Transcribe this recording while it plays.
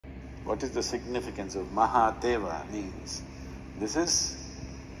What is the significance of Mahadeva means?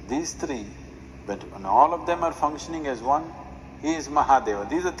 These three, but when all of them are functioning as one, he is Mahadeva.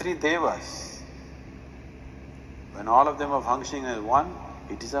 These are three devas. When all of them are functioning as one,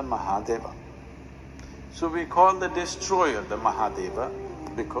 it is a Mahadeva. So we call the destroyer the Mahadeva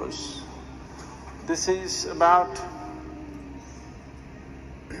because this is about…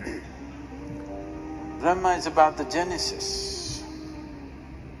 Brahma is about the genesis.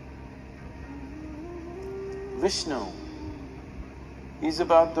 Vishnu is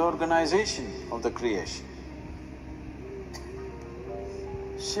about the organization of the creation.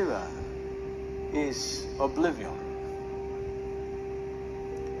 Shiva is oblivion.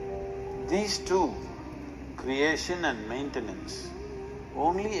 These two, creation and maintenance,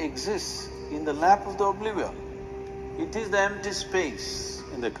 only exists in the lap of the oblivion. It is the empty space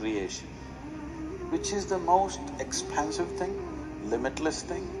in the creation, which is the most expansive thing, limitless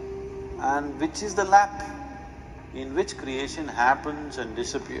thing, and which is the lap in which creation happens and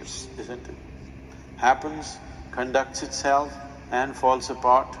disappears, isn't it? Happens, conducts itself and falls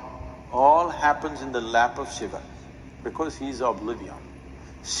apart. All happens in the lap of Shiva because he is oblivion.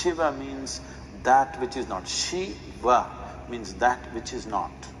 Shiva means that which is not. Shiva means that which is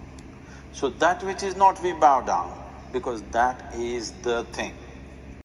not. So that which is not we bow down because that is the thing.